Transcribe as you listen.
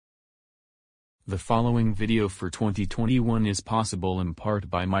The following video for 2021 is possible in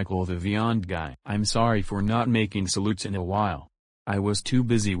part by Michael the Beyond Guy. I'm sorry for not making salutes in a while. I was too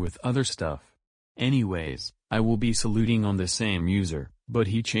busy with other stuff. Anyways, I will be saluting on the same user, but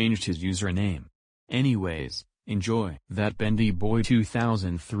he changed his username. Anyways, enjoy. That Bendy Boy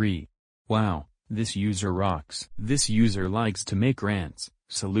 2003. Wow, this user rocks. This user likes to make rants,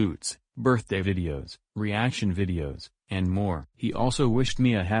 salutes, birthday videos, reaction videos, and more. He also wished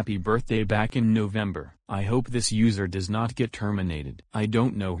me a happy birthday back in November. I hope this user does not get terminated. I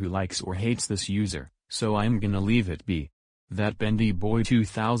don't know who likes or hates this user, so I'm gonna leave it be. That Bendy Boy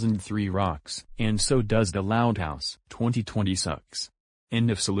 2003 rocks. And so does the Loud House. 2020 sucks. End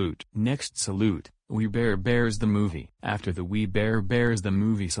of salute. Next salute, We Bare Bears the movie. After the We Bare Bears the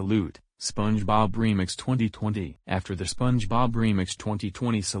movie salute, SpongeBob Remix 2020. After the SpongeBob Remix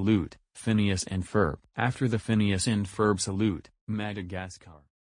 2020 salute, Phineas and Ferb. After the Phineas and Ferb salute, Madagascar.